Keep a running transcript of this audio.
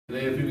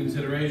Today a few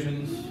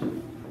considerations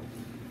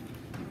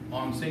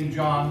on St.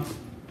 John,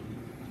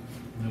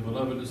 the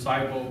beloved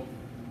disciple,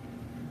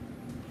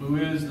 who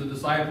is the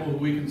disciple who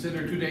we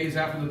consider 2 days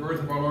after the birth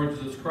of our Lord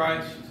Jesus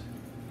Christ.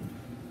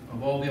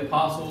 Of all the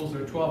apostles,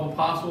 there are 12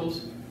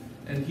 apostles,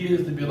 and he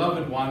is the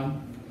beloved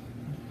one.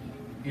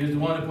 He is the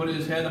one who put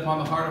his head upon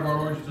the heart of our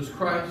Lord Jesus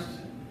Christ.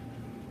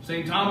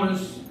 St.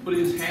 Thomas put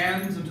his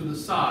hands into the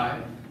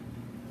side,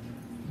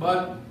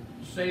 but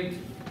St.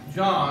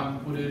 John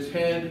put his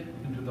head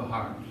into the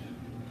heart.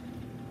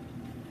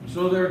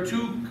 So there are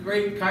two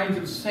great kinds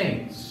of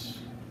saints.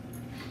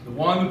 The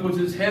one who puts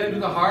his head into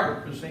the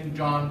heart, as St.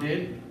 John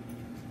did,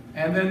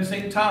 and then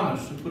St.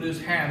 Thomas who put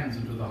his hands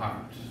into the heart.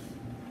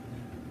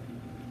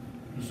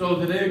 And so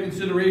today a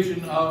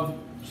consideration of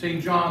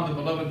St. John, the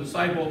beloved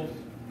disciple.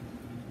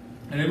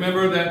 And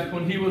remember that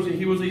when he was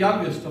the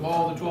youngest of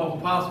all the 12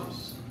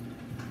 apostles.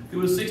 He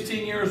was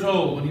 16 years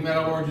old when he met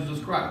our Lord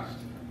Jesus Christ.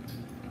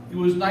 He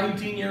was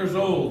 19 years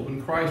old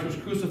when Christ was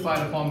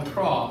crucified upon the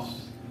cross.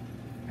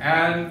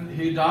 And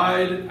he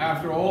died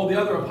after all the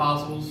other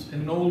apostles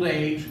in an old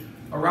age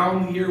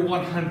around the year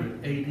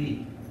 100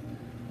 AD.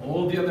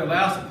 All the other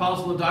last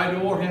apostle that died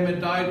before him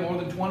had died more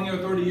than 20 or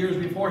 30 years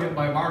before him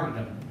by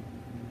martyrdom.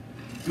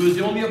 He was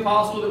the only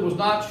apostle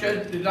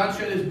that did not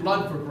shed his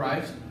blood for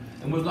Christ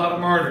and was not a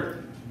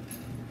martyr.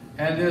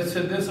 And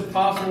this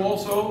apostle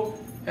also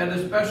had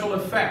a special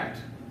effect.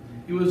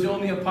 He was the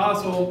only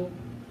apostle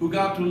who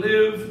got to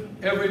live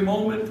every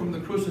moment from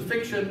the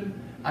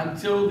crucifixion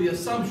until the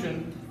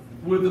Assumption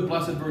with the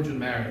Blessed Virgin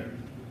Mary.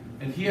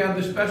 And he had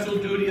the special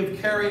duty of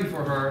caring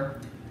for her.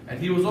 And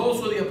he was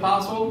also the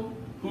apostle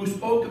who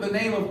spoke in the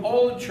name of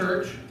all the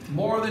church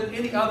more than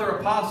any other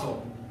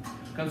apostle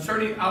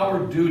concerning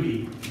our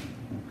duty.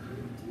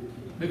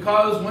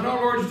 Because when our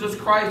Lord Jesus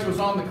Christ was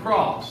on the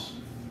cross,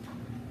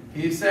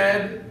 he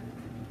said,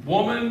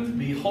 "Woman,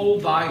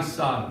 behold thy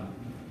son."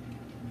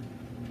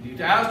 He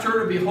asked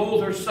her to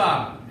behold her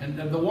son. And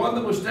the one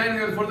that was standing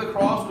there before the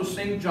cross was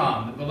St.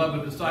 John, the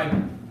beloved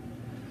disciple.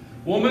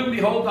 "Woman,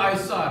 behold thy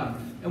son."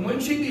 And when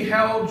she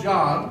beheld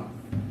John,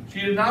 she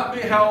did not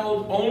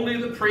behold only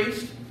the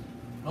priest.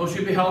 No,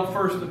 she beheld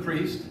first the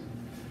priest.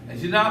 And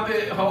she did not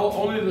behold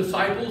only the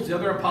disciples, the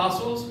other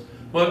apostles,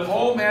 but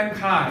all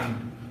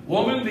mankind.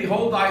 "Woman,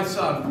 behold thy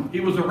son."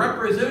 He was a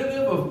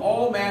representative of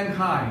all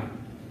mankind.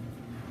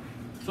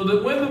 So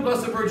that when the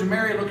Blessed Virgin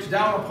Mary looks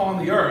down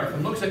upon the earth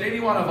and looks at any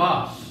one of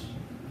us,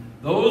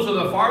 those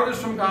are the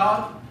farthest from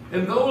God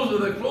and those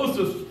are the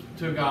closest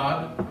to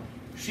God,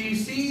 she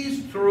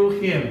sees through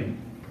him.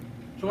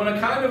 So in a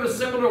kind of a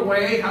similar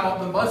way, how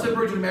the Blessed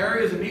Virgin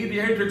Mary is the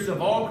mediatrix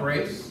of all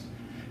grace,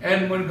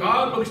 and when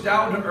God looks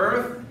down to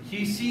earth,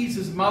 he sees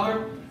his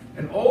mother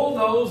and all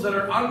those that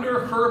are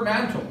under her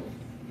mantle.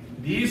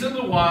 These are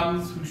the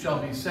ones who shall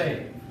be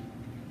saved.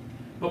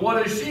 But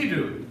what does she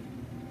do?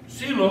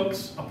 She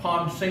looks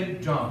upon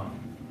St. John,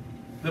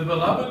 the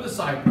beloved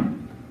disciple.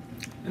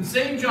 And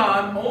St.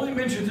 John only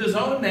mentions his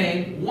own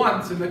name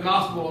once in the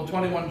Gospel of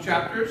 21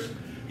 chapters.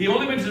 He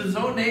only mentions his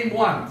own name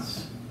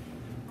once.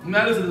 And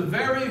that is at the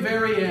very,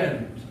 very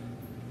end.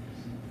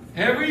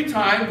 Every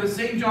time that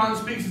St. John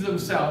speaks of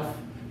himself,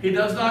 he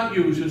does not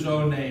use his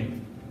own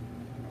name.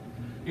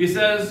 He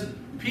says,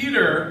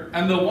 "Peter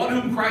and the one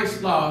whom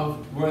Christ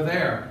loved were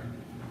there."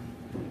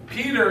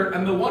 Peter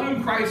and the one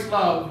whom Christ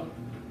loved,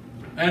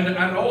 and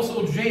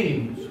also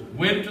James,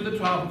 went to the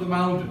top of the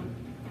mountain.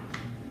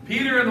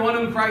 Peter and the one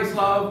whom Christ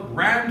loved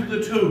ran to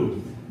the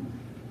tomb.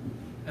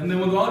 And the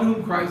one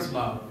whom Christ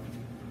loved.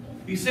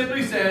 He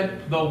simply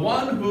said, "the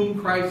one whom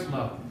Christ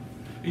loved."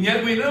 And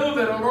yet we know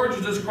that our Lord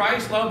Jesus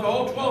Christ loved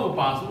all 12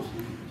 apostles.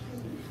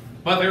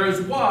 But there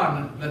is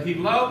one that he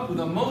loved with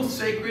the most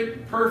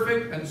sacred,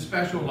 perfect, and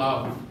special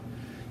love.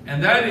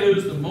 And that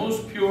is the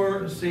most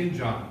pure St.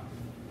 John.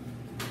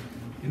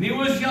 And he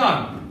was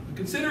young.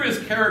 Consider his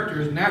character,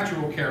 his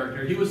natural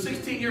character. He was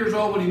 16 years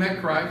old when he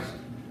met Christ,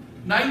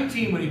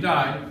 19 when he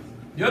died.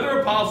 The other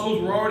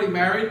apostles were already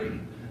married.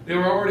 They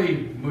were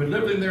already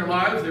living their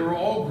lives. They were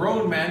all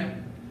grown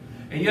men.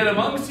 And yet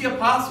amongst the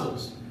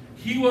apostles,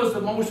 he was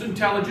the most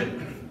intelligent.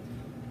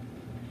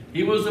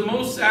 He was the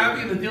most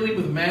savvy in the dealing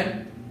with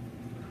men.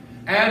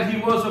 And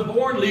he was a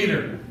born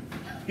leader.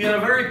 He had a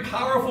very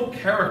powerful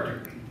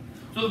character.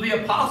 So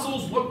the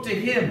apostles looked to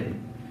him.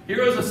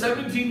 Here is a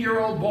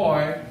 17-year-old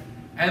boy,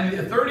 and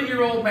the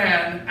 30-year-old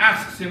man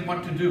asks him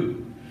what to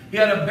do. He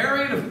had a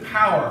bearing of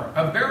power,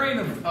 a bearing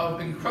of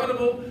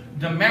incredible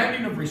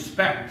demanding of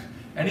respect.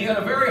 And he had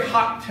a very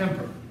hot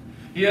temper.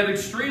 He had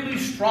extremely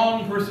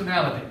strong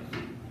personality.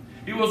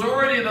 He was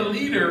already the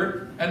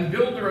leader and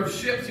builder of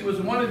ships. He was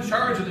the one in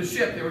charge of the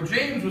ship.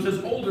 James was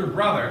his older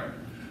brother.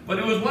 But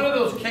it was one of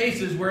those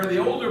cases where the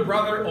older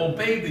brother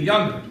obeyed the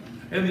younger.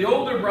 And the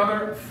older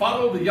brother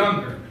followed the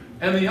younger.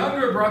 And the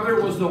younger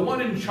brother was the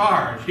one in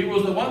charge. He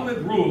was the one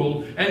that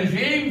ruled. And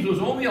James was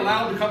only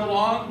allowed to come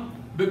along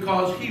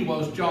because he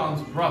was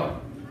John's brother.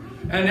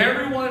 And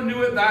everyone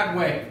knew it that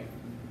way.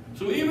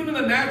 So even in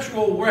the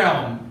natural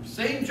realm,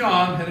 St.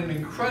 John had an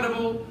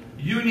incredible,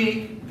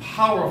 unique,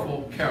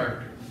 powerful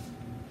character.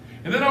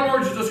 And then our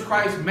Lord Jesus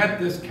Christ met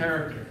this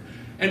character.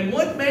 And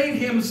what made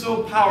him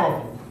so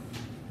powerful?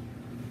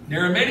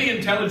 There are many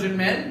intelligent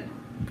men,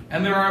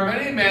 and there are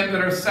many men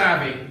that are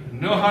savvy,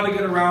 and know how to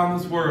get around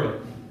this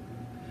world.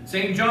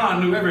 St.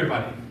 John knew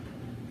everybody.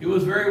 He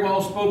was very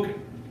well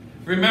spoken.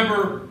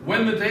 Remember,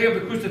 when the day of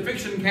the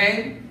crucifixion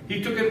came,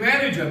 he took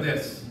advantage of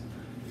this.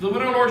 So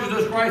when our Lord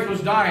Jesus Christ was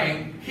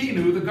dying, he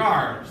knew the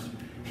guards.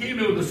 He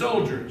knew the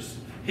soldiers.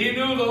 He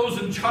knew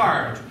those in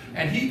charge.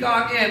 And he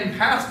got in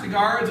past the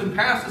guards and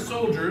past the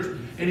soldiers,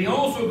 and he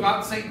also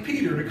got St.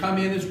 Peter to come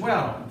in as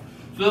well.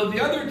 So that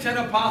the other 10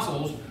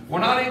 apostles were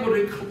not able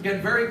to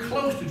get very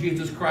close to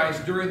Jesus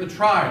Christ during the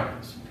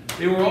trials.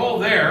 They were all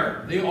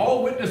there. They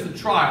all witnessed the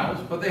trials,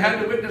 but they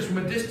had to witness from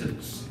a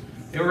distance.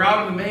 They were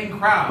out in the main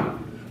crowd.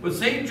 But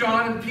St.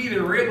 John and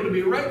Peter were able to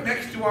be right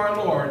next to our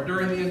Lord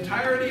during the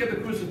entirety of the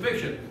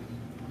crucifixion,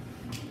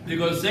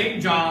 because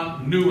St.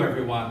 John knew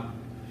everyone.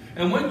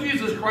 And when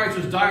Jesus Christ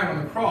was dying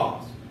on the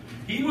cross,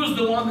 he was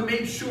the one that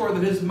made sure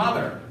that his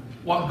mother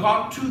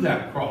got to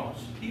that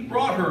cross. He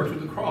brought her to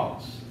the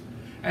cross.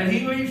 And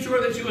he made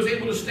sure that she was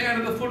able to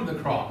stand at the foot of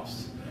the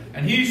cross.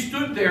 And he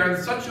stood there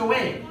in such a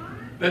way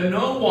that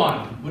no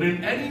one would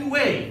in any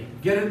way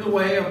get in the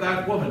way of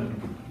that woman.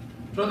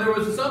 So there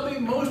was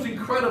something most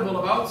incredible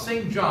about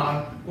St.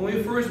 John when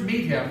we first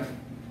meet him.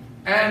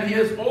 And he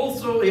has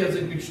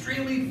an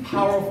extremely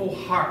powerful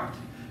heart.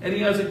 And he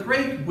has a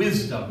great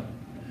wisdom.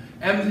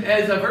 And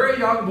as a very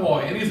young boy,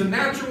 and he's a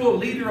natural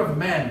leader of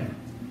men.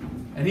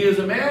 And he is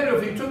a man who,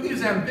 if he took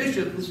his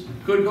ambitions,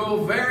 could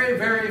go very,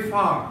 very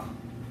far.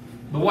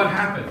 But what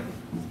happened?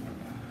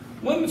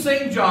 When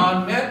St.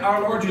 John met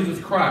our Lord Jesus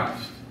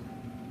Christ,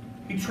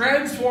 he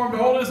transformed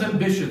all his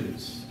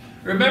ambitions.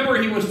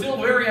 Remember, he was still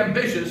very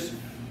ambitious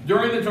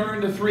during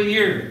the 3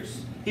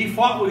 years. He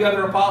fought with the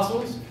other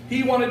apostles.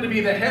 He wanted to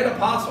be the head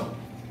apostle.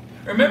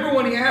 Remember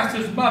when he asked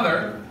his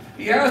mother,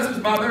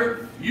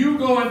 you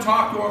go and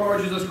talk to our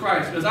Lord Jesus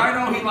Christ, because I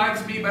know he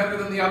likes me better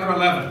than the other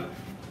 11.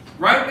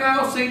 Right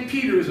now, St.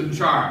 Peter is in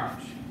charge.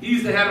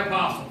 He's the head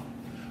apostle.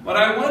 But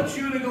I want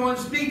you to go and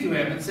speak to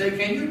him and say,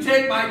 can you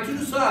take my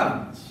 2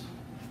 sons,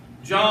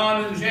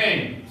 John and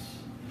James,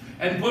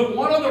 and put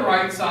one on the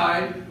right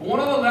side, one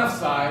on the left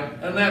side,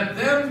 and let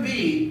them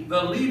be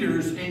the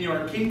leaders in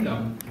your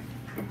kingdom?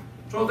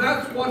 So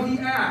that's what he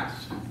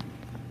asked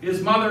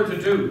his mother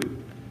to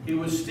do. He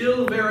was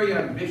still very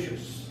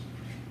ambitious.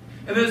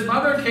 And his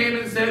mother came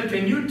and said,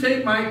 can you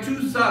take my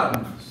 2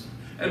 sons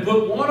and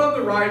put one on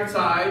the right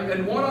side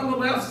and one on the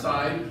left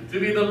side to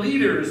be the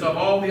leaders of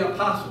all the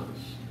apostles?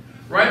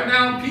 Right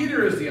now,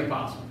 Peter is the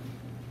apostle.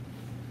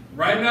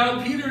 Right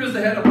now, Peter is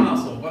the head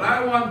apostle. But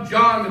I want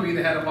John to be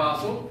the head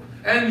apostle,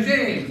 and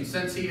James,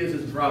 since he is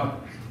his brother.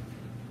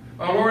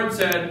 Our Lord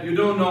said, you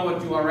don't know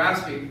what you are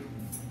asking.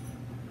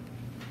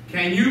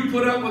 Can you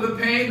put up with the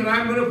pain that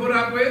I'm going to put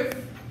up with?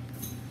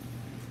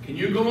 Can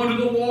you go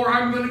into the war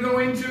I'm going to go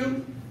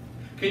into?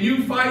 Can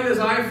you fight as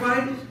I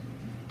fight?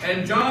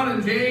 And John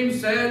and James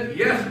said,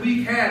 yes,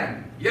 we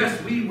can.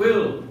 Yes, we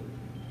will.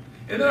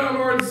 And then our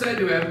Lord said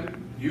to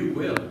him, you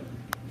will.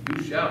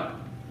 You shall.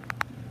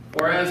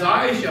 For as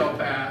I shall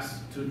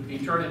pass to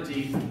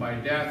eternity by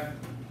death,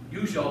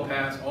 you shall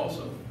pass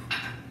also.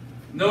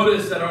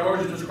 Notice that our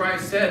Lord Jesus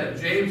Christ said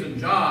of James and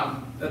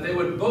John that they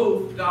would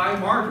both die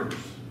martyrs.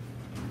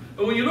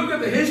 But when you look at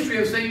the history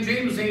of St.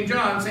 James and St.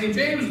 John, St.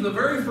 James was the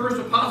very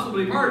first apostle to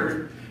be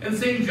martyred, and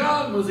St.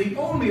 John was the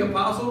only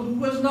apostle who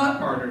was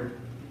not martyred.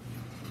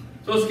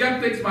 So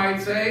skeptics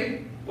might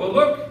say, well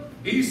look,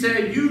 he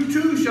said, you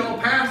too shall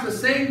pass the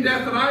same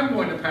death that I'm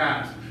going to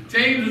pass.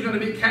 James is going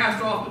to be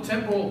cast off the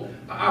temple,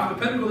 off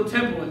the pinnacle of the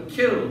temple and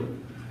killed.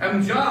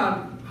 And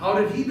John, how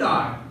did he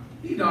die?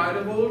 He died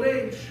of old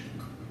age.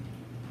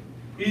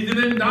 He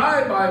didn't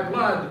die by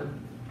blood.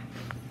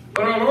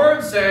 But our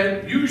Lord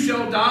said, you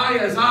shall die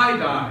as I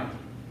die.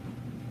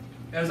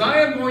 As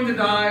I am going to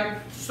die,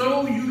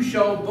 so you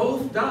shall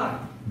both die.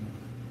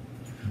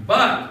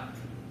 But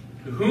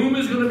to whom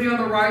is going to be on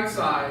the right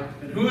side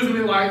and who is going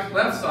to be on the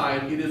left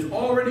side, it is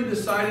already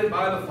decided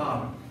by the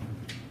Father.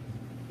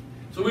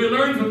 So we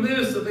learn from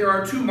this that there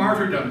are 2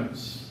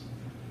 martyrdoms.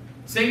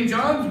 St.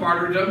 John's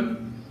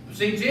martyrdom,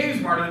 St.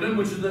 James' martyrdom,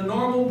 which is the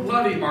normal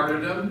bloody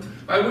martyrdom,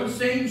 by which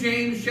St.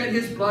 James shed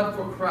his blood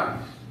for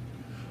Christ.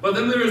 But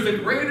then there is the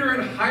greater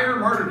and higher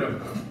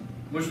martyrdom,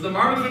 which is the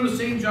martyrdom of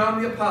St.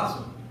 John the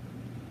Apostle.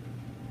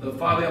 The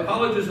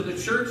apologists of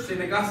the church, St.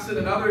 Augustine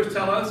and others,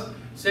 tell us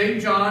St.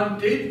 John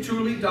did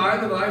truly die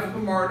the life of a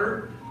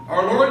martyr.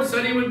 Our Lord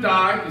said he would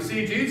die. You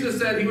see, Jesus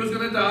said he was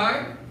going to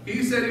die.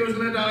 He said he was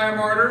going to die a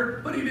martyr,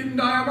 but he didn't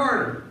die a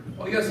martyr.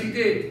 Well, yes, he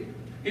did.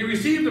 He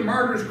received the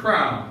martyr's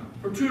crown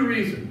for 2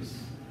 reasons.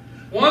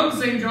 One,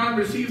 St. John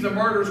receives the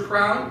martyr's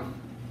crown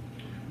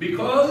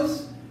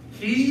because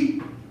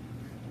St.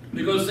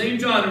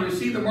 John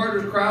received the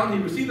martyr's crown. He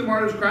received the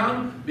martyr's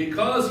crown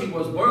because he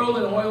was boiled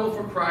in oil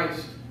for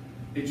Christ.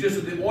 It's just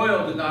that the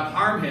oil did not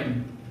harm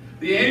him.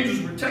 The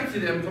angels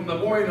protected him from the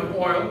boiling of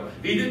oil.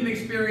 He didn't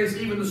experience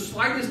even the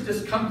slightest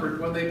discomfort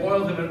when they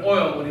boiled him in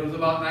oil when he was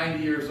about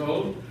 90 years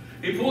old.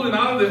 He pulled him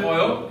out of the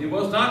oil. He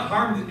was not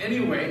harmed in any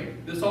way.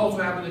 This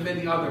also happened to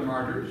many other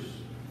martyrs.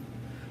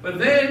 But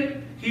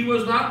then he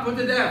was not put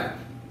to death.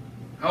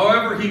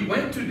 However, he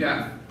went to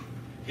death.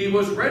 He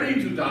was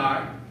ready to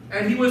die,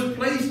 and he was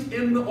placed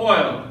in the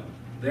oil.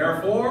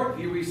 Therefore,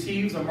 he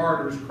receives a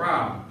martyr's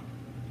crown.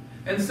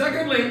 And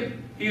secondly,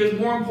 he is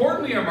more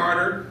importantly a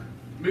martyr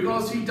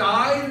because he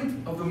died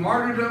of the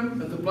martyrdom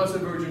that the Blessed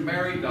Virgin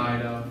Mary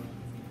died of.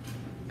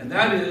 And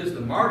that is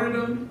the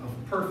martyrdom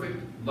of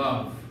perfect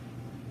love.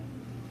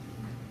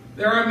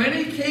 There are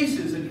many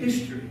cases in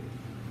history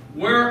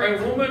where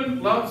a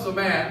woman loves a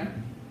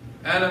man,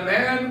 and a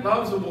man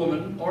loves a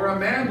woman, or a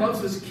man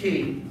loves his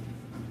king,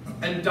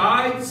 and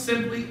died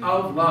simply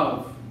of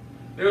love.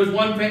 There was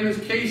one famous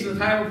case in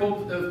the time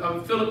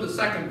of Philip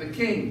II, the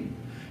king.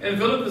 And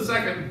Philip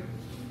II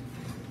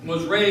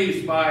was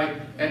raised by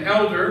an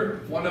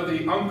elder, one of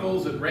the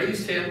uncles that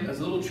raised him as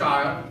a little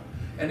child.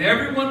 And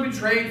everyone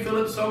betrayed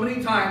Philip so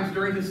many times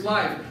during his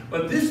life.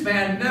 But this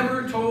man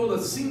never told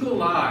a single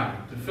lie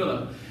to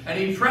Philip. And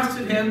he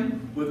trusted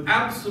him with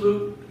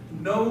absolute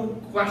no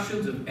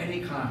questions of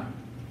any kind.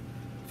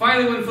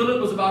 Finally, when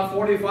Philip was about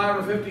 45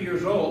 or 50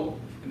 years old,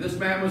 and this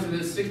man was in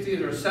his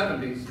 60s or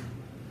 70s,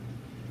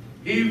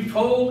 he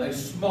told a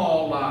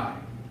small lie.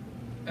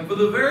 And for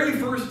the very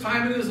first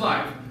time in his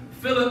life,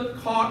 Philip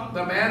caught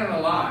the man in a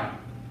lie.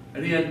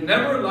 And he had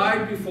never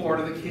lied before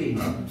to the king.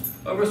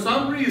 But for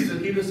some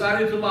reason, he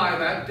decided to lie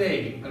that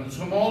day, a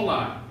small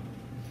lie.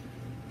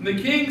 And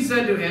the king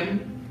said to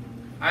him,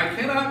 I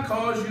cannot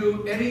cause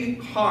you any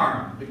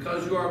harm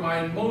because you are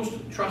my most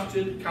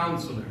trusted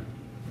counselor.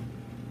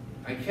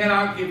 I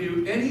cannot give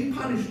you any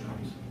punishment.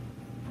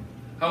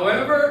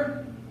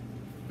 However,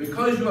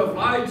 because you have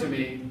lied to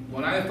me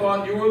when I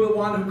thought you were the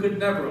one who could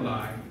never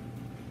lie,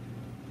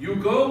 you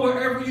go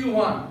wherever you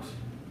want.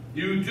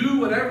 You do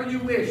whatever you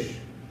wish.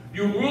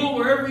 You rule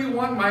wherever you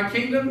want my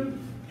kingdom.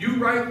 You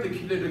write the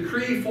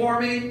decree for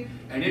me,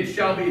 and it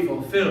shall be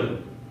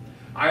fulfilled.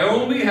 I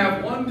only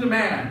have one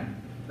demand,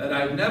 that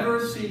I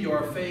never see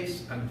your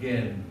face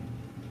again.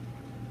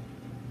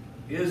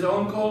 His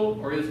uncle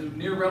or his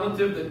near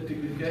relative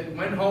that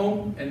went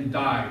home and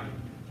died.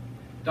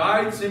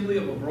 Died simply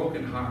of a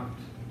broken heart.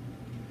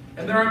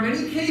 And there are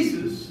many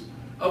cases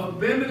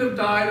of men that have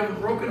died of a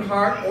broken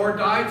heart or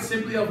died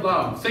simply of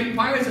love. St.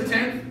 Pius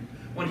X,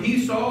 when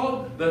he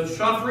saw the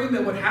suffering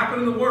that would happen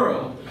in the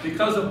world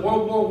because of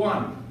World War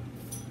I,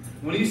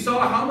 when he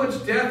saw how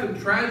much death and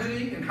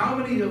tragedy and how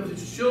many of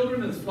his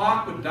children and his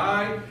flock would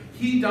die,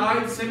 he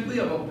died simply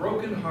of a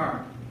broken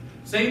heart.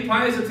 St.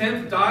 Pius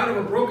X died of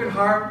a broken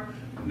heart,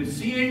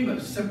 seeing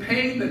the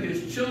pain that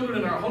his children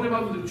and our Holy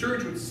Mother of the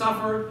Church would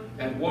suffer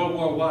at World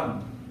War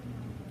I.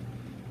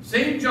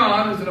 St.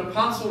 John is an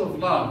apostle of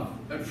love,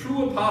 a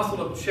true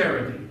apostle of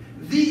charity,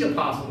 the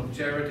apostle of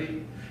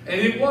charity, and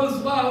it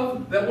was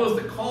love that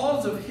was the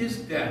cause of his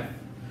death.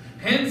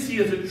 Hence, he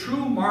is a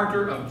true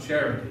martyr of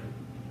charity.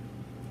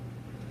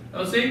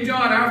 Now, St.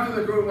 John,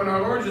 when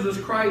our Lord Jesus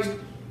Christ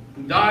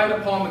died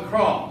upon the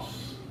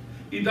cross,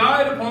 he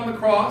died upon the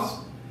cross,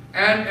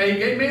 and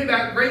he made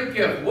that great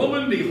gift,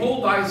 woman,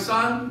 behold thy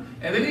son.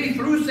 And then he,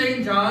 through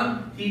St.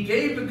 John, he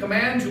gave the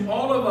command to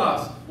all of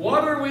us.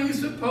 What are we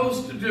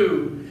supposed to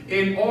do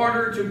in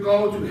order to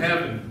go to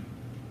heaven?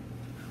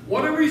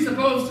 What are we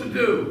supposed to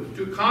do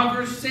to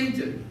conquer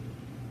Satan?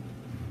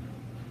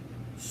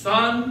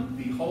 Son,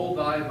 behold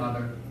thy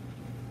mother.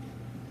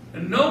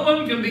 And no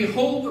one can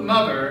behold the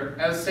mother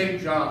as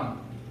St.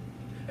 John.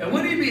 And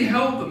when he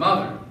beheld the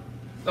mother,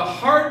 the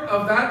heart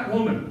of that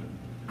woman,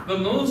 the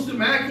most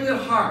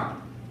immaculate heart,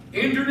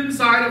 entered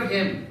inside of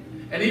him,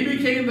 and he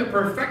became the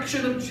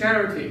perfection of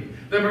charity,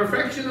 the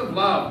perfection of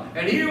love.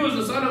 And he was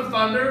the Son of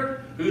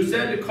Thunder, who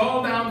said to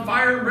call down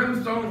fire and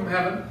brimstone from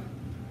heaven.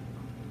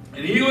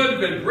 And he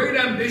had great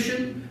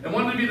ambition and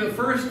wanted to be the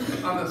first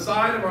on the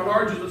side of our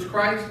Lord Jesus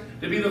Christ,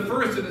 to be the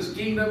first in his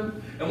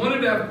kingdom, and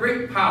wanted to have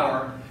great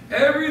power.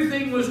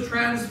 Everything was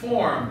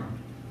transformed,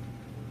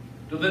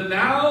 so that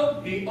now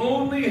he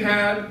only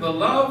had the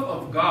love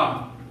of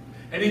God.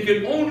 And he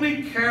could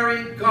only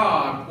carry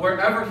God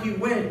wherever he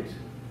went.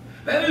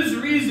 That is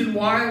the reason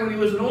why when he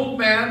was an old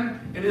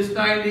man in his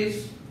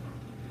 90s,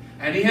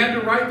 and he had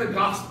to write the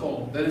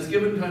gospel that is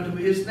given unto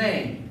his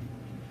name,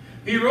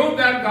 he wrote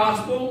that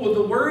gospel with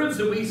the words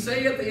that we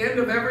say at the end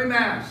of every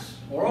Mass,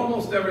 or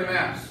almost every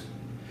Mass.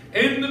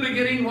 In the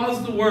beginning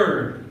was the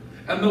Word,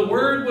 and the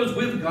Word was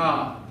with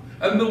God,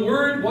 and the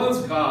Word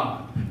was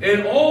God.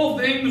 And all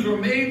things were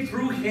made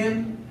through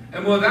him,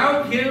 and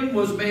without him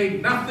was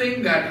made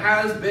nothing that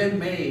has been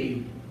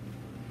made.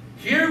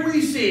 Here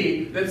we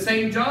see that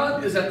St.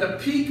 John is at the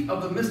peak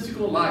of the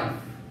mystical life.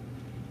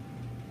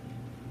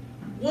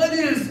 What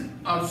is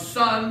a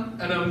sun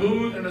and a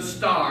moon and a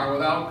star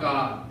without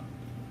God?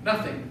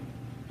 Nothing.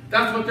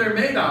 That's what they're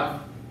made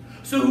of.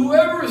 So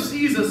whoever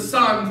sees a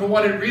sun for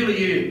what it really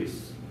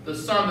is, the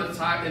sun that's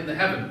high in the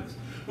heavens,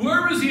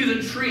 whoever sees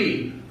a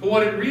tree for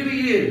what it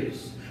really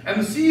is,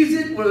 and sees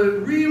it what it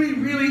really,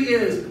 really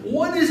is,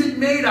 what is it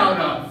made out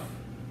of?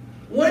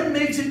 What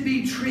makes it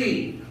be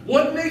tree?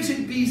 What makes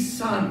it be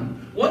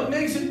sun? What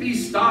makes it be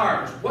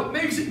stars? What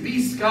makes it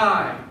be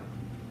sky?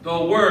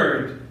 The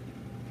Word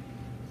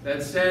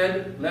that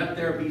said, let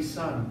there be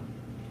sun,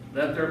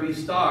 let there be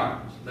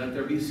stars, let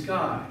there be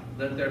sky,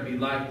 let there be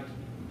light.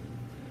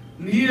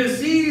 And he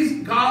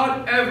sees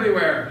God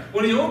everywhere.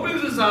 When he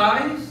opens his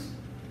eyes,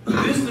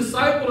 this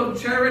disciple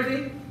of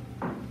charity,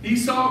 he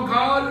saw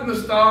God in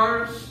the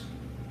stars.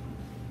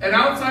 And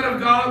outside of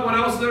God, what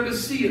else is there to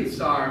see in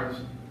stars?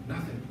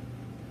 Nothing.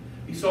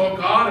 He saw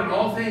God in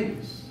all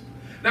things.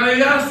 Now he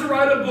has to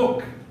write a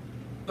book,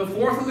 the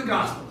fourth of the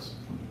Gospels,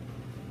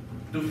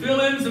 to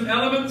fill in some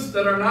elements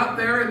that are not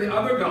there in the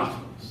other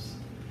Gospels,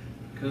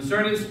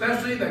 concerning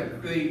especially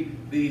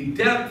the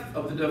depth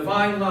of the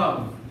divine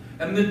love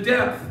and the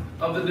depth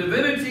of the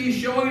divinity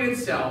showing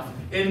itself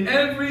in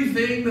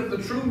everything that the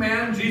true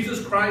man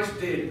Jesus Christ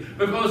did,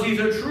 because he's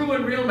a true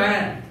and real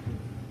man.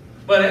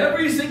 But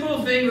every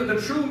single thing that the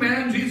true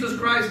man Jesus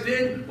Christ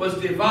did was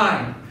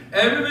divine.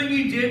 Everything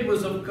he did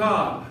was of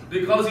God,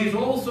 because he's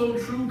also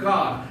true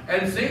God.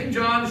 And St.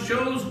 John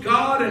shows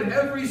God in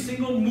every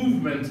single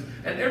movement,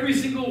 and every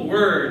single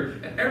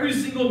word, and every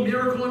single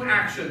miracle and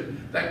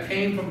action that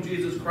came from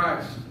Jesus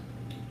Christ.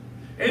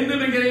 In the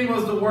beginning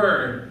was the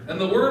Word,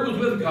 and the Word was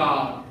with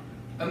God,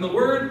 and the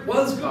Word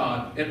was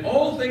God, and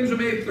all things were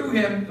made through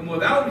him, and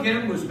without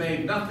him was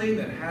made nothing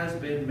that has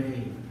been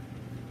made.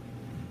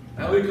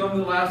 Now we come to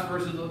the last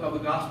verses of the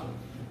Gospel.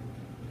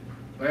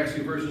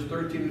 Actually, verses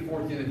 13 and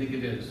 14, I think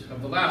it is,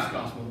 of the last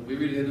Gospel. We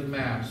read it in the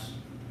Mass.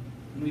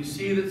 And we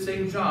see that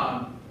St.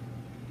 John,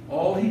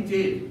 all he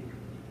did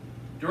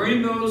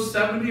during those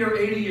 70 or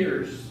 80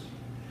 years,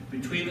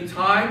 between the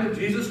time that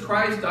Jesus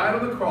Christ died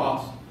on the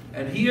cross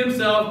and he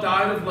himself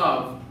died of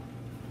love,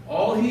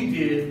 all he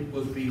did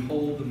was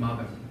behold the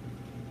Mother.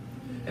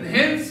 And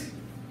hence,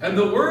 and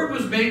the Word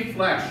was made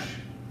flesh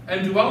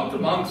and dwelt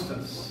amongst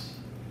us.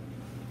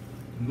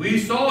 And we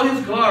saw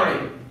his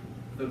glory.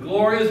 The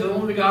glory is the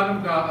only begotten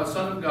of God, a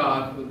Son of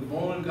God, the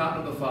only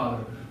begotten of the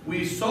Father.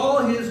 We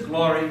saw his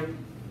glory.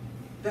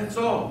 That's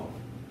all.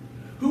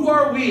 Who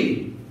are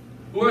we,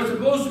 who are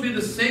supposed to be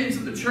the saints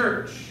of the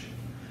church,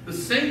 the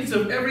saints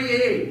of every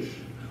age?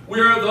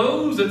 We are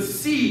those that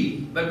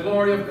see the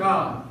glory of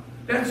God.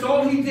 That's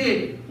all he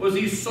did, was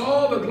he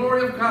saw the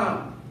glory of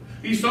God.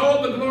 He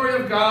saw the glory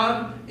of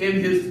God in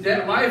his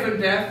life and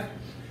death.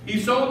 He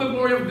saw the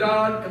glory of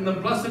God in the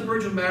Blessed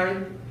Virgin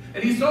Mary.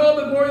 And he saw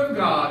the glory of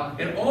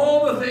God in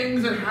all the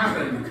things that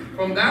happened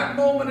from that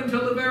moment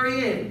until the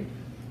very end.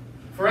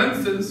 For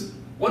instance,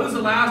 what is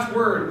the last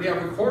word we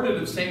have recorded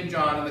of St.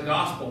 John in the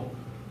Gospel?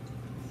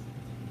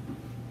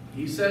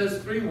 He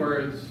says 3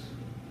 words.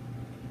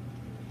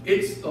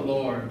 It's the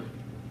Lord.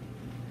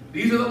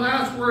 These are the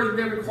last words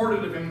we have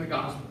recorded of him in the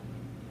Gospel.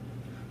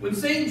 When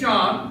St.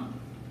 John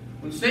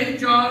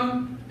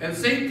and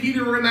St.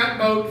 Peter were in that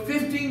boat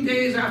 15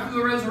 days after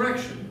the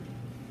resurrection,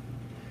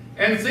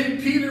 and St.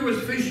 Peter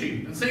was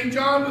fishing, and St.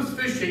 John was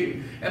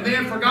fishing, and they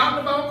had forgotten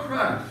about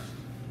Christ.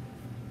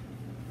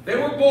 They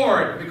were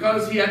bored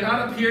because he had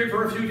not appeared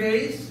for a few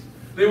days.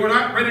 They were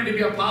not ready to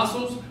be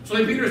apostles. So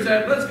Peter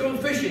said, let's go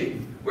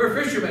fishing. We're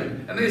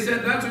fishermen. And they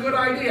said, that's a good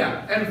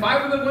idea. And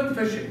 5 of them went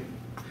fishing.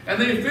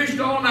 And they fished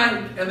all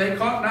night, and they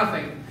caught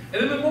nothing.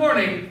 And in the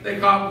morning, they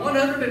caught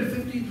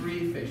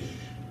 153 fish.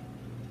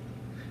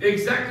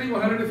 Exactly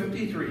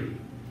 153.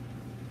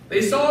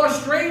 They saw a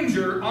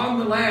stranger on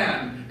the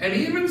land, and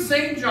even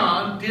St.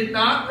 John did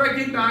not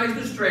recognize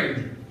the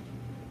stranger.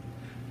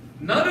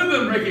 None of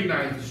them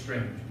recognized the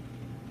stranger.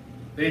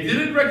 They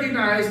didn't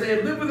recognize, they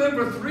had lived with him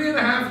for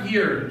 3.5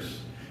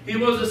 years. He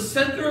was the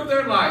center of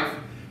their life.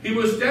 He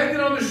was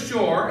standing on the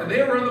shore, and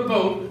they were in the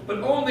boat, but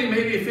only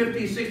maybe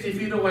 50, 60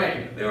 feet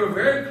away. They were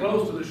very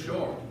close to the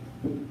shore.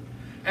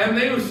 And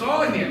they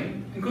saw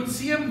him and could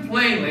see him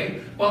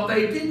plainly, but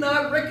they did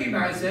not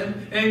recognize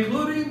him,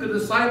 including the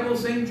disciple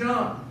St.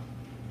 John.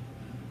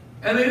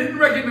 And they didn't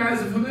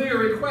recognize the familiar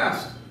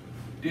request.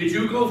 Did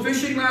you go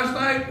fishing last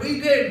night? We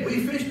did.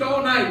 We fished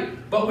all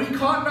night, but we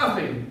caught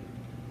nothing.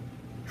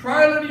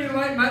 Try letting your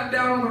light net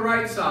down on the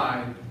right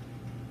side.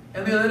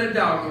 And they let it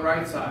down on the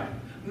right side,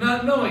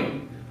 not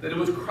knowing that it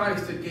was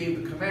Christ that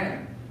gave the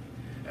command.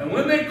 And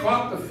when they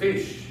caught the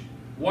fish,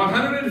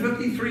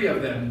 153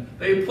 of them,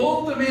 they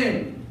pulled them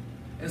in.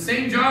 And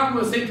St.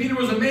 Peter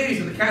was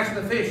amazed at the catch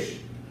of the fish.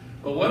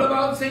 But what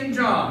about St.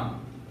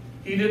 John?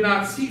 He did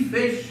not see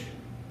fish.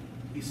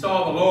 He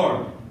saw the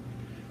Lord.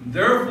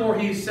 Therefore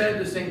he said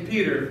to St.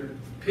 Peter,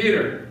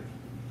 Peter,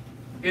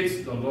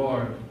 it's the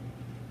Lord.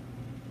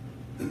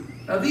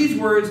 Now these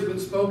words have been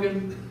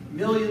spoken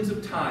millions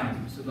of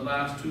times in the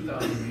last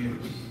 2,000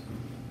 years.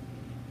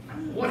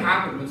 What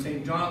happened when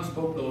St. John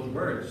spoke those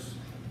words?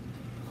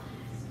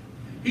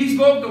 He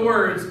spoke the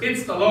words,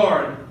 it's the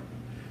Lord.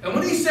 And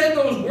when he said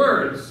those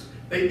words,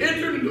 they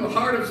entered into the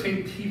heart of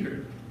St.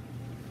 Peter.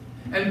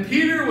 And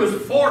Peter was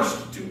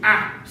forced to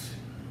act.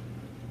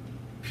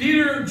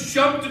 Peter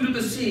jumped into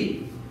the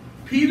sea.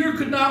 Peter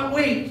could not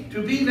wait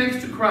to be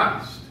next to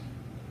Christ,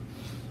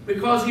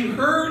 because he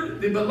heard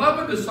the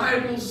beloved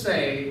disciples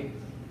say,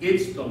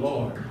 it's the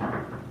Lord.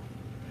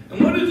 And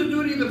what is the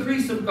duty of the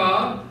priest of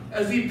God?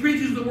 as he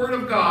preaches the Word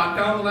of God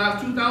down the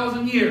last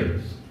 2,000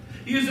 years.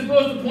 He is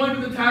supposed to point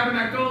to the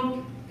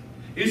tabernacle.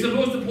 He is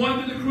supposed to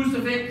point to the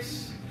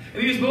crucifix.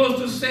 And he is supposed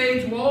to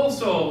say to all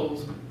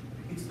souls,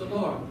 it's the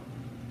Lord.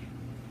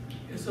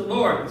 It's the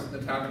Lord that's in the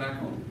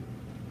tabernacle.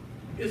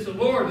 It's the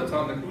Lord that's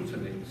on the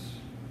crucifix.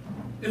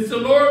 It's the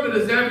Lord that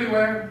is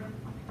everywhere.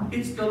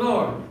 It's the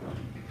Lord.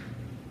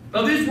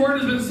 Now this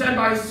word has been said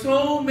by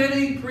so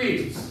many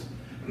priests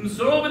and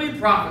so many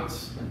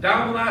prophets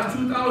down the last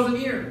 2,000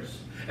 years.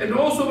 And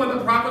also by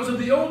the prophets of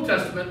the Old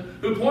Testament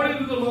who pointed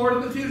to the Lord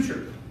in the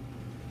future.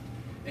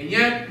 And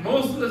yet,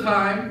 most of the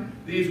time,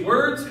 these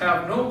words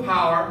have no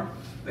power,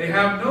 they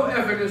have no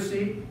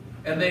efficacy,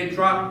 and they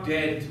drop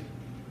dead.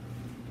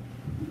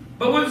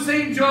 But when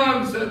St.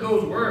 John said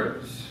those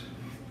words,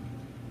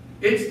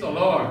 it's the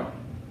Lord,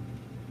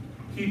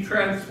 he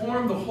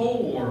transformed the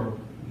whole world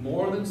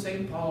more than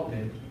St. Paul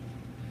did.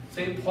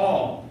 St.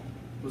 Paul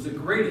was the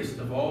greatest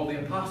of all the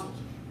apostles.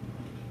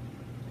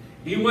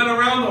 He went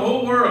around the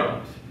whole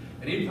world,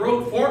 and he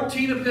wrote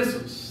 14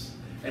 epistles.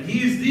 And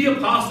he is the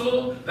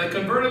apostle that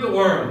converted the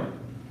world.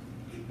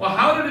 Well,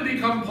 how did it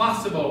become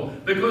possible?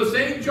 Because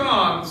St.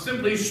 John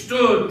simply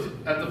stood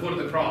at the foot of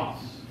the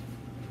cross.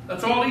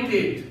 That's all he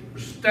did,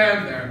 was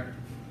stand there.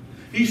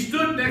 He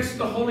stood next to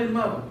the Holy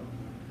Mother.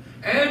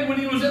 And when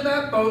he was in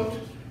that boat,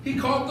 he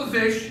caught the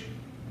fish,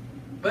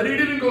 but he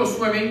didn't go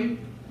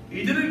swimming.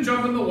 He didn't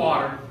jump in the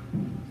water.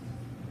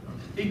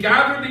 He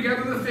gathered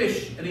together the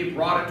fish, and he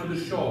brought it to the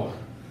shore.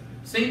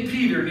 St.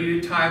 Peter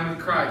needed time with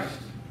Christ.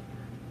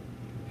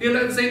 He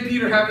let St.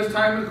 Peter have his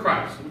time with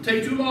Christ. It would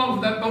take too long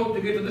for that boat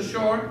to get to the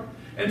shore,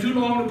 and too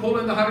long to pull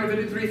in the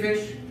 153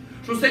 fish.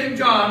 So St.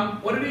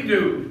 John, what did he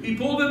do? He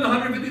pulled in the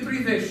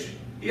 153 fish.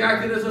 He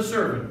acted as a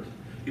servant.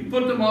 He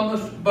put them on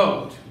the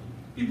boat.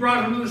 He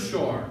brought them to the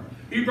shore.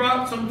 He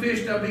brought some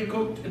fish to be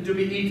cooked and to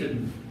be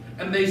eaten.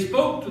 And they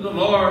spoke to the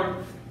Lord,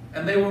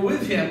 and they were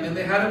with him, and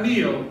they had a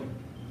meal.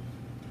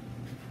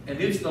 And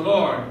it's the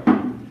Lord.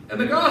 And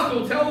the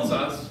Gospel tells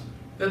us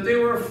that they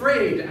were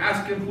afraid to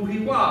ask him who he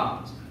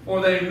was, for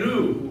they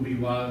knew who he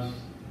was.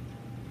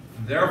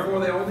 And therefore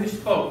they only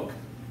spoke.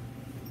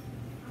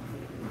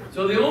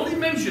 So the only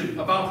mention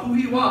about who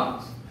he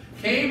was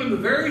came in the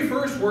very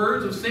first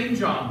words of St.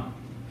 John.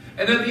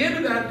 And at the end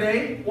of that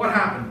day, what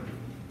happened?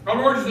 Our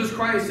Lord Jesus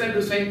Christ said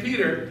to St.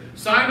 Peter,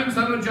 Simon,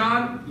 son of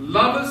John,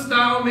 lovest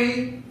thou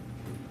me?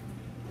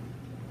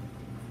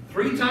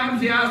 3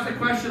 times he asked a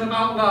question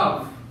about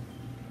love.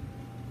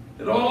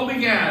 It all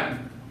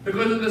began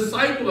because a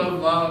disciple of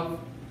love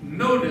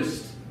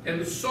noticed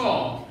and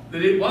saw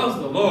that it was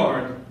the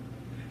Lord.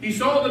 He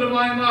saw the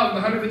divine love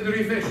in the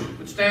 153 fish,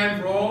 which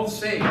stand for all the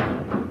saved.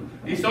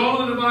 He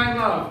saw the divine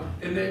love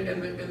in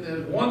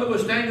the one that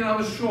was standing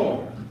on the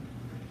shore.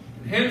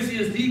 And hence he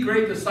is the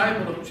great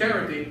disciple of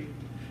charity.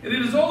 And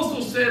it is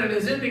also said in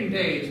his ending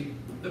days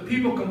that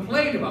people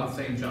complained about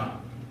St.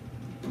 John.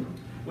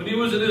 When he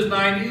was in his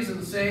 90s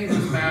and saying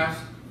his Mass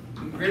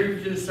and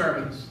preaching his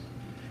sermons,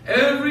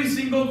 every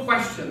single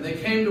question they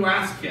came to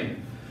ask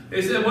him,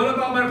 they said, what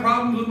about my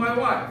problems with my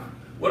wife?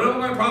 What about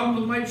my problems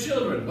with my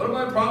children? What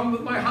about my problems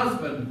with my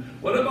husband?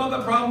 What about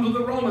the problems with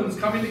the Romans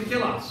coming to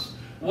kill us?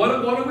 What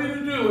are we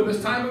to do in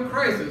this time of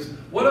crisis?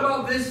 What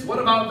about this? What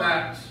about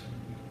that?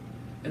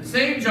 And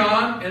St.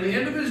 John, at the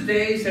end of his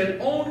days, had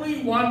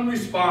only one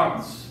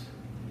response.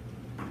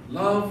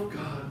 Love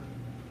God.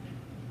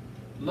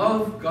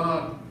 Love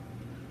God.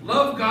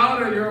 Love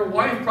God or your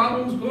wife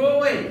problems go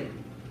away.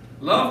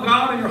 Love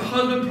God and your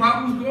husband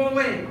problems go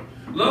away.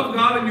 Love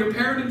God and your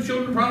parent and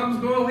children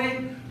problems go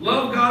away.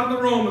 Love God and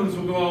the Romans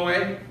will go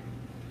away.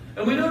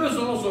 And we know this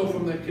also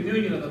from the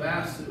communion of the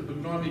Mass that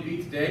would normally be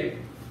today,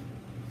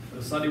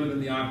 the Sunday within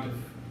the octave.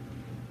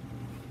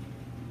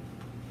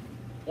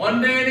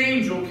 One day an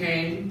angel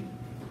came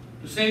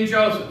to St.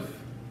 Joseph.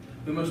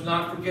 We must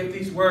not forget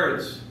these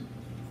words.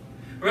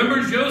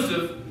 Remember,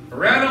 Joseph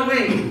ran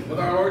away with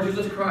our Lord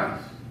Jesus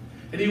Christ.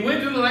 And he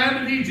went to the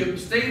land of Egypt and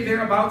stayed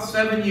there about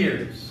 7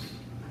 years.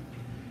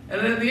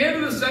 And at the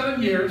end of the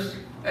 7 years,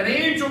 an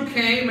angel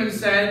came and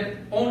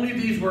said only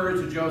these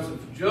words to Joseph.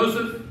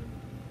 Joseph,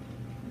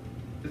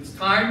 it's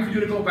time for you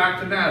to go back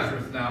to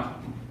Nazareth now.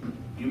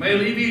 You may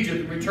leave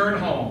Egypt and return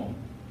home.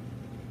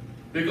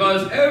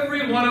 Because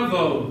every one of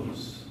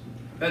those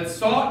that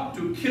sought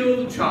to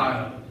kill the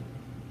child,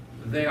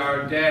 they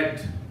are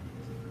dead.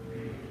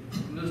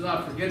 Let us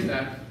not forget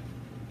that.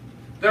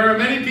 There are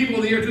many people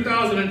in the year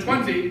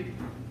 2020,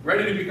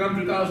 ready to become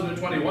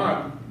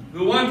 2021,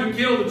 who want to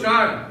kill the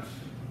child.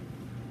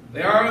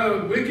 They are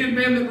the wicked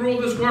men that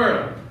rule this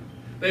world.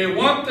 They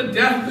want the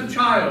death of the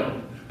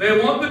child.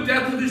 They want the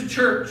death of his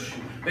church.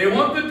 They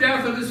want the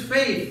death of his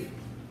faith.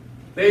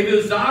 They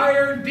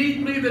desire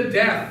deeply the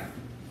death.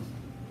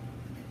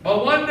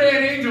 But one day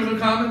an angel will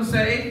come and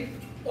say,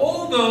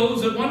 all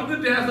those that wanted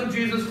the death of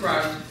Jesus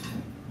Christ,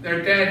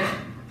 they're dead.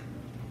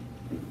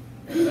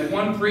 Like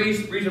one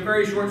priest preached a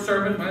very short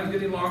sermon. Mine's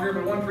getting longer,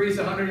 but one priest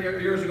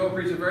 100 years ago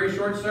preached a very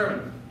short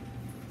sermon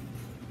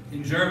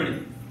in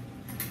Germany.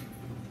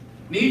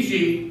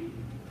 Nietzsche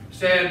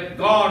said,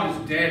 God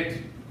is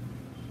dead.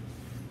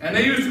 And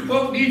they used to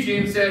quote Nietzsche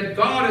and said,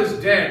 God is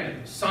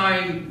dead,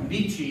 signed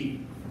Nietzsche.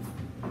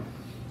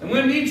 And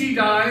when Nietzsche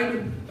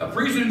died, a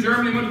priest in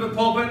Germany went to the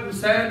pulpit and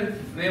said,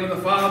 in the name of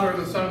the Father,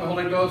 and the Son, and the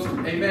Holy Ghost,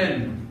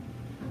 Amen.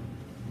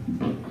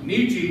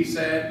 Nietzsche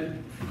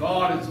said,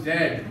 God is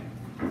dead,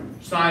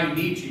 signed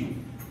Nietzsche.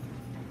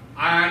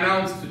 I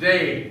announce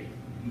today,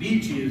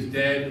 Nietzsche is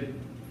dead,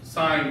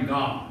 signed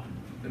God.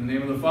 In the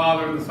name of the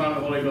Father, and the Son, and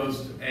the Holy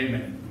Ghost,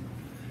 Amen.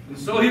 And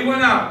so he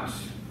went out.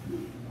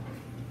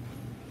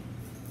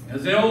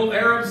 As the old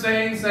Arab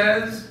saying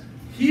says,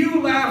 he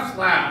who laughs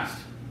last,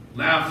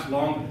 laughs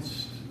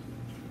longest.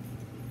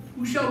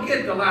 Who shall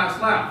get the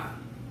last laugh?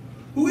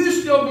 Who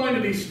is still going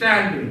to be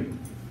standing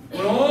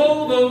when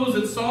all those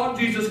that sought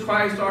Jesus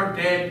Christ are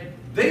dead?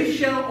 They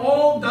shall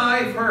all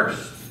die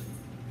first.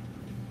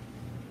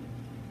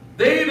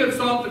 They that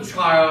sought the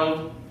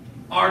child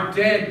are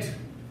dead.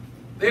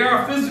 They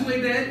are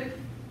physically dead.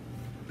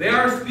 They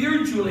are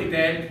spiritually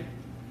dead.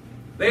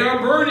 They are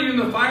burning in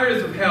the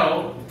fires of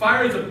hell,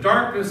 fires of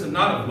darkness and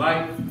not of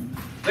light.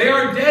 They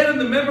are dead in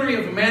the memory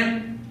of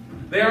men.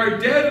 They are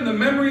dead in the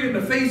memory and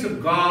the face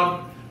of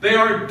God. They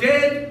are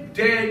dead,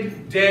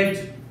 dead,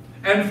 dead,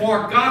 and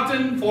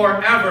forgotten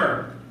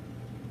forever.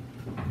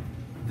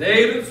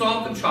 They that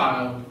sought the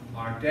child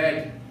are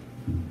dead.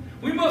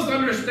 We must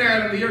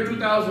understand in the year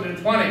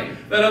 2020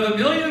 that of the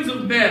millions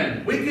of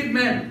men, wicked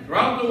men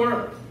throughout the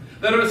world,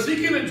 that are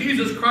seeking that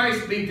Jesus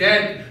Christ be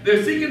dead,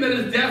 they're seeking that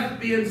his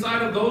death be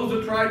inside of those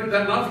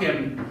that love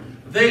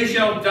him, they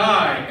shall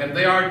die, and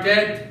they are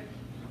dead.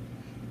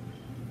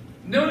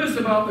 Notice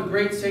about the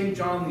great St.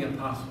 John the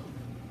Apostle.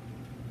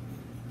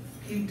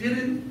 He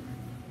didn't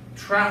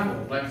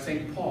travel like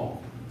St.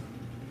 Paul.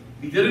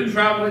 He didn't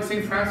travel like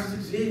St.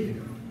 Francis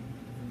Xavier.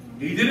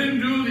 He didn't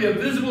do the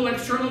visible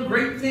external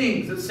great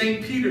things that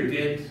St. Peter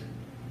did.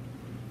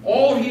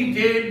 All he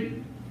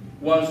did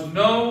was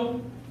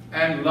know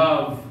and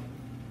love.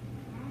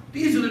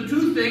 These are the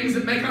two things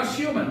that make us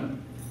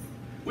human.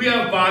 We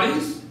have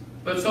bodies,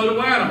 but so do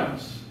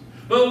animals.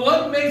 But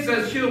what makes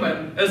us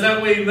human is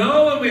that we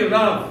know and we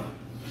love.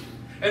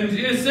 And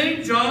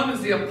St. John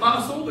is the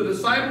apostle, the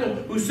disciple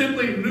who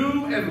simply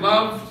knew and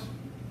loved.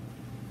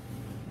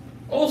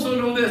 Also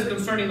know this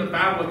concerning the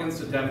battle against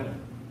the devil.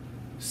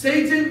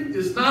 Satan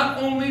is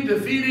not only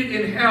defeated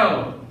in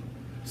hell,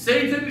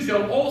 Satan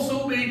shall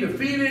also be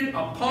defeated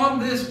upon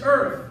this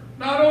earth,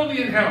 not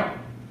only in hell.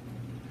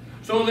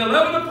 So the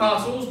 11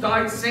 apostles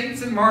died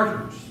saints and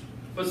martyrs,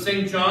 but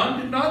St. John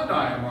did not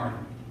die a martyr.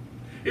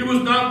 It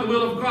was not the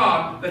will of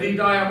God that he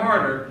die a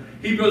martyr.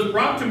 He was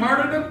brought to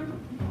martyrdom.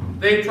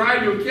 They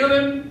tried to kill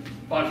him,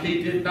 but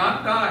he did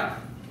not die.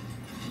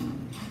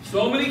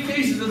 So many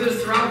cases of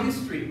this throughout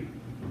history.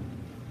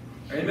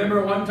 I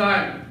remember one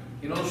time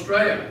in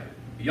Australia,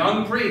 a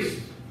young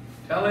priest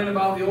telling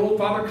about the old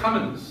Father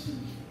Cummins,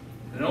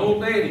 an old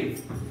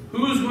lady.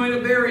 Who's going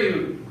to bury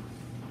you?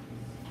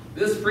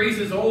 This priest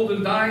is old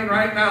and dying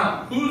right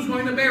now. Who's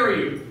going to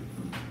bury you?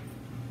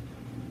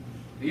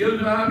 The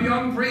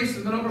young priest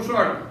in the Nova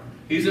Short.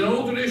 He's an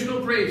old traditional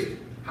priest.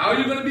 How are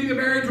you going to be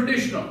buried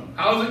traditional?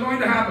 How is it going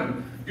to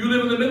happen? You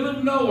live in the middle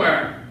of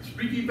nowhere,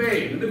 Streaky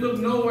Bay, in the middle of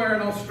nowhere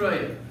in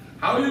Australia.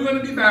 How are you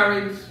going to be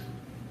buried?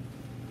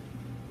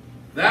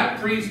 That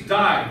priest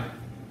died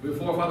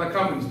before Father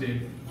Cummins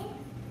did.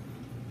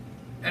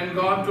 And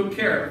God took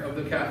care of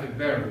the Catholic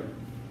burial.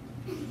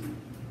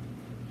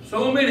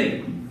 So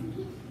many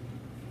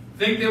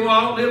think they will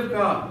outlive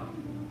God.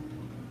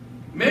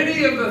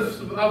 Many of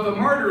the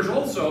martyrs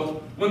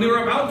also, when they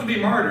were about to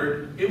be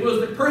martyred, it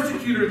was the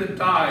persecutor that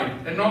died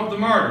and not the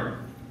martyr.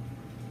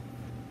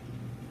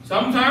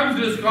 Sometimes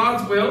it is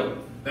God's will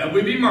that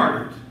we be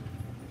martyred.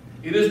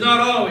 It is not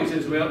always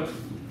his will.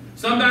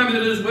 Sometimes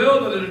it is his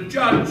will that a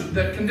judge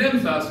that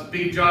condemns us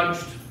be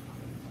judged.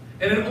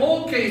 And in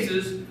all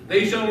cases,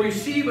 they shall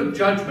receive a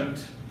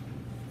judgment.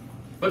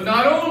 But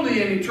not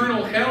only in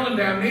eternal hell and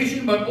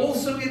damnation, but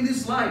also in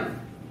this life.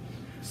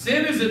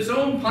 Sin is its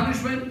own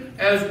punishment,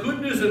 as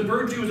goodness and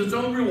virtue is its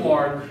own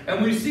reward.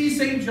 And we see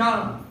St.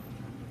 John.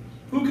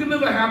 Who can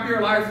live a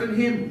happier life than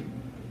him?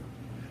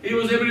 He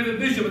was able to be the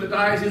bishop of the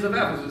diocese of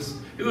Ephesus.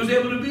 He was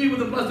able to be with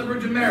the Blessed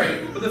Virgin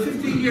Mary for the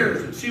 15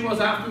 years that she was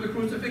after the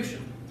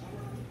crucifixion.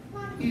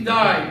 He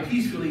died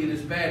peacefully in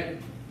his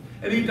bed.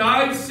 And he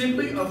died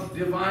simply of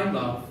divine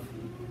love.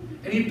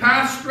 And he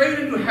passed straight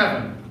into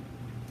heaven.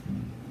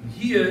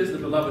 He is the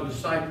beloved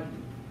disciple.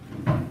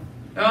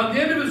 Now at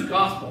the end of his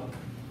gospel,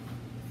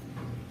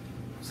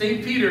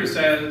 St. Peter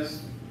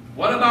says,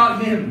 what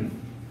about him?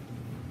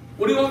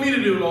 What do you want me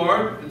to do,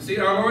 Lord? And see,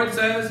 our Lord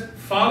says,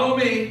 follow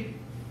me.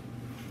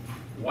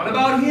 What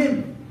about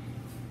him?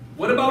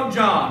 What about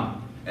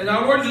John? And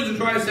our Lord Jesus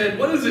Christ said,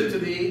 what is it to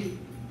thee?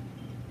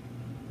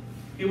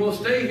 He will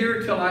stay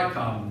here till I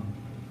come.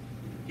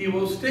 He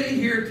will stay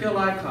here till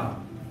I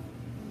come.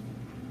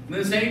 And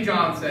then St.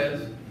 John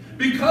says,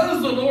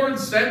 because the Lord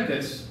said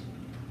this,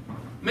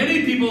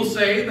 many people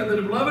say that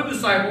the beloved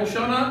disciple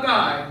shall not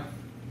die.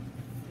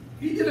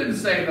 He didn't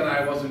say that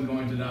I wasn't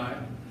going to die.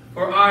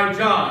 For I,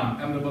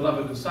 John, am the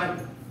beloved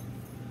disciple.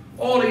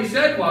 All he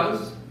said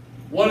was,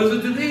 What is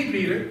it to thee,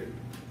 Peter?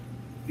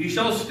 He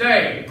shall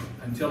stay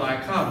until I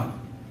come.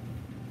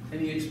 And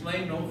he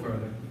explained no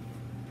further.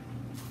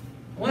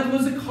 What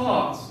was the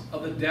cause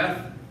of the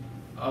death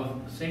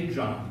of St.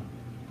 John?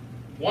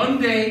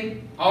 One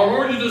day, our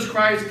Lord Jesus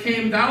Christ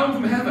came down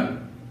from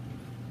heaven.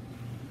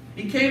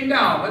 He came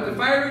down, like the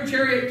fiery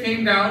chariot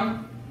came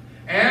down,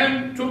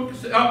 and took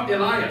up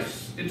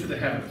Elias into the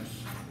heavens,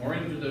 or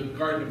into the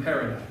Garden of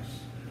Paradise.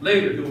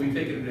 Later, he will be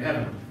taken into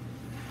heaven.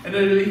 And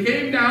then he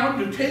came down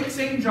to take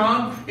St.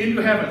 John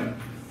into heaven.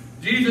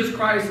 Jesus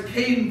Christ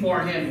came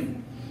for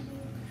him.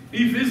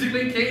 He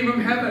physically came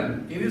from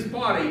heaven in his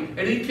body, and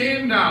he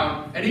came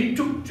down, and he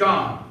took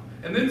John.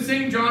 And then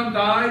St. John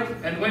died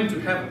and went to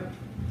heaven.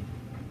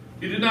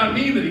 He did not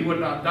mean that he would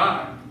not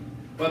die,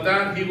 but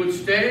that he would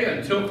stay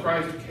until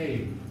Christ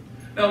came.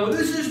 Now,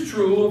 this is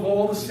true of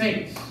all the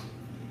saints.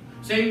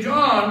 St.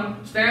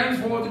 John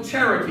stands for the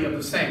charity of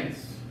the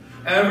saints.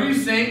 Every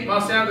saint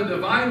must have the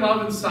divine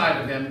love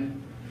inside of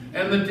him.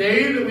 And the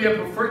day that we have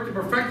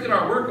perfected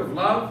our work of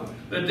love,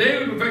 the day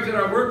we perfected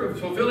our work of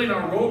fulfilling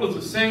our role as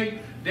a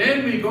saint,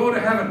 then we go to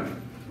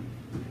heaven.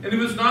 And if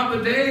it's not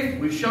the day,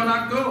 we shall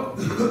not go.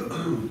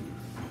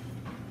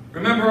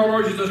 Remember our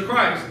Lord Jesus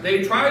Christ.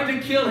 They tried to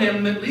kill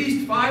him at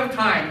least 5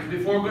 times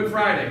before Good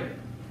Friday.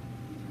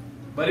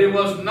 But it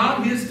was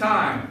not his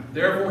time.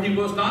 Therefore he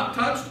was not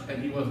touched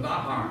and he was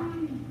not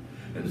harmed.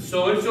 And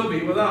so it shall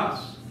be with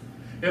us.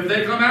 If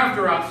they come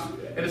after us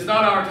and it's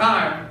not our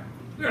time,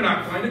 they're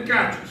not going to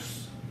catch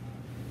us.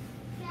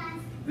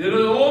 It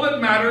is all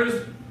that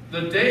matters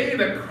the day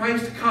that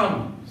Christ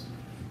comes.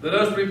 Let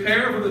us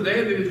prepare for the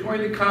day that he is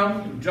going to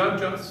come to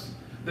judge us.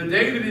 The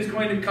day that he is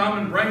going to come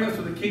and bring us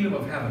to the kingdom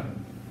of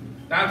heaven.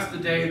 That's the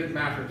day that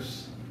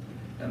matters.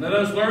 And let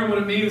us learn what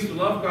it means to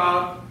love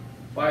God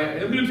by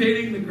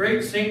imitating the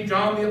great St.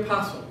 John the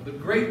Apostle, the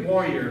great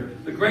warrior,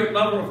 the great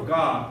lover of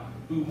God,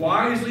 who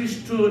wisely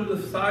stood at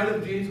the side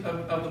of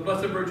the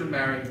Blessed Virgin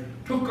Mary,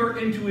 took her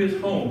into his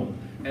home,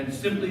 and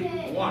simply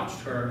watched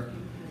her.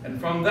 And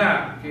from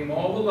that came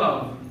all the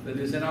love that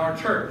is in our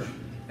church,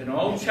 and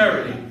all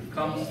charity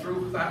comes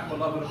through that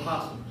beloved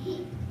apostle.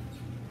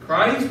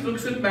 Christ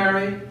looks at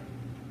Mary,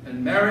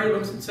 and Mary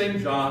looks at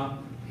St. John,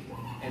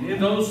 and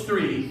in those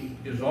 3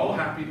 is all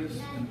happiness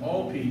and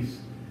all peace.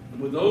 And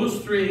with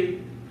those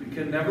 3, we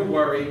can never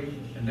worry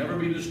and never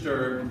be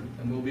disturbed,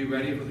 and we'll be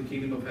ready for the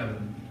kingdom of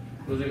heaven.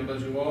 Closing, I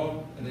bless you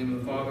all. In the name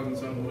of the Father, and the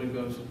Son, and the Holy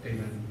Ghost.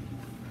 Amen.